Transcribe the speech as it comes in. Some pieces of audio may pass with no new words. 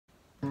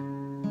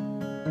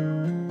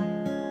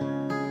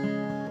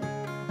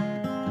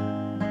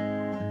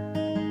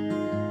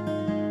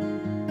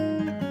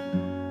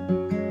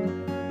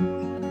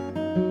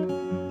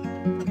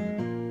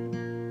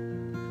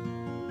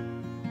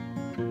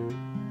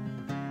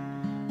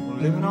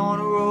Living on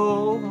the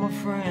road, my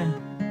friend,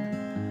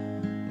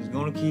 is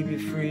gonna keep you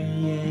free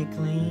and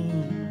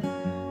clean.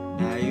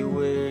 Now you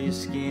wear your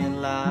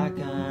skin like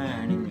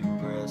iron and your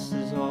breasts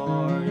as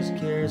hard as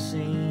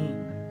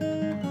kerosene.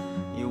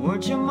 You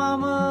weren't your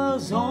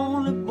mama's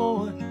only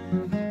boy,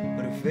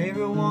 but her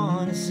favorite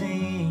one to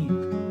sing.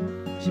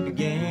 She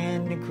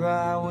began to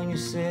cry when you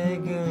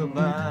said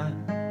goodbye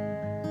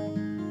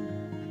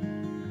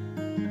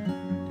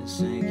and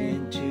sank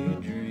into a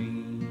dream.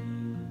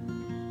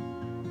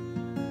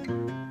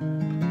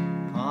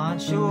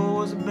 Pancho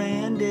was a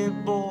bandit,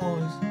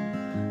 boys.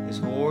 His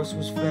horse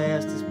was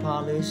fast as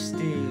polished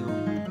steel,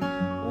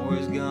 wore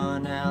his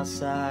gun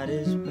outside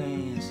his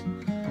pants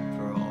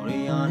for all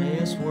the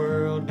honest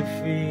world to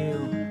feel.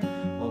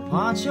 Well,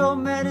 Pancho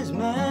met his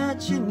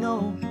match, you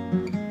know,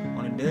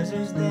 on the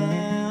deserts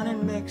down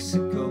in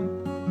Mexico,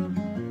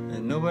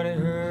 and nobody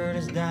heard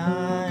his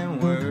dying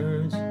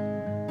words,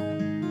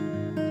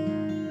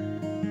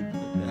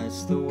 but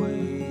that's the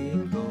way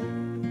it goes.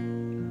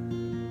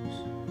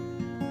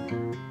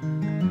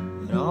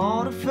 And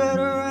all the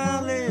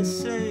federales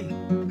say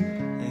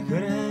they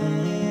could have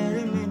had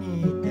him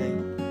any day.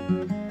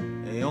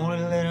 They only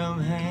let him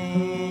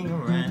hang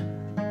around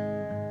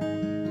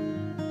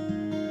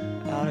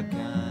out of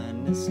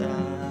kindness,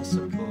 I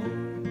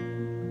suppose.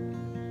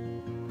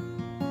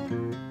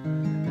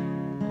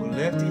 Well,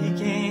 Lefty, he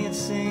can't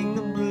sing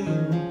the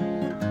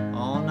blues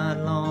all night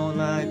long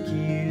like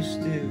he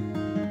used to.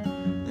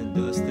 The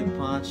dusty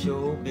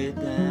Pancho bit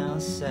down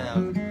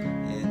south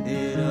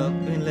ended up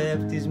in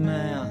Lefty's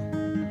mouth.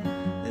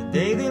 The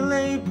day they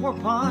laid poor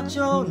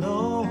Pancho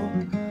low,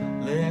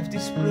 Lefty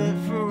split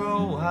for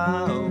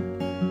Ohio,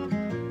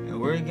 and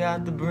where he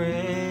got the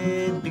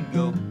bread to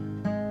go,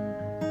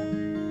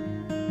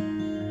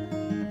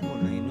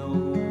 well, ain't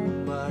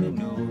nobody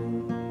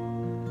knows.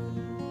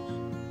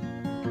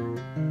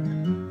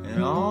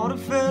 And all the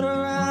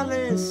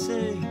federales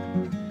say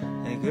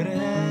they could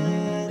have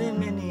had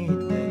him any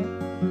day.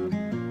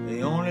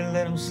 They only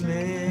let him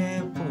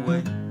slip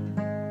away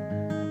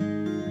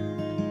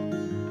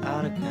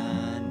out of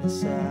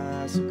kindness,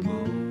 I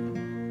suppose.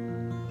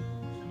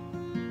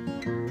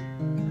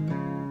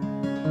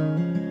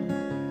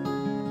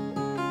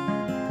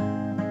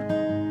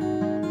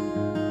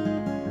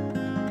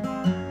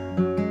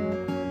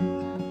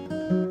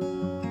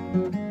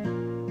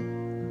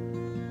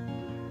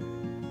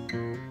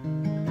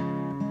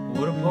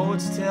 Well, the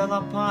poets tell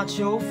how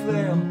Pancho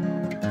fell,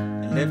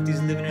 and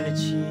Lefty's living in a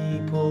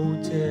cheap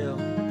hotel,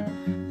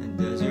 and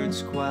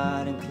desert's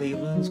quiet and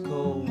Cleveland's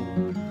cold.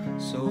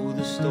 So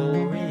the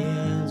story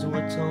ends,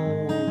 we're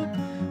told.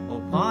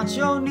 Well,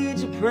 Pancho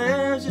needs your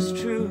prayers, it's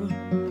true.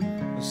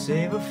 We'll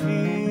save a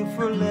few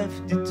for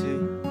Lefty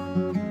too.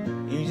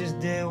 He just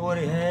did what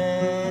he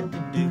had to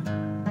do,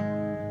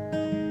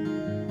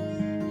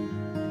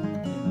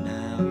 and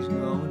now he's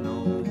growing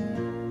old.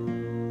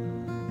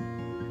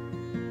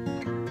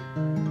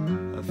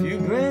 A few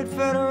great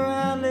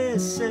federales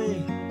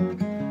say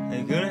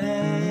they could have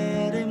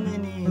had him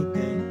any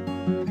day.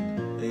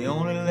 They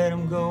only let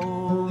him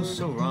go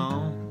so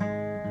wrong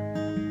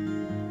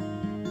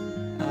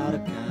out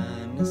of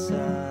kindness,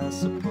 I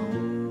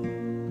suppose.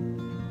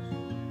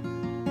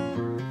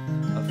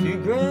 A few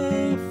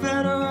great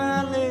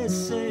federales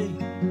say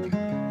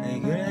they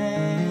could have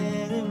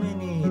had him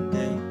any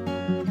day.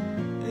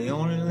 They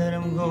only let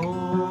him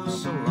go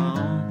so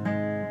wrong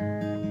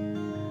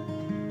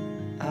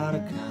out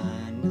of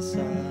kindness,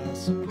 I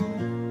suppose.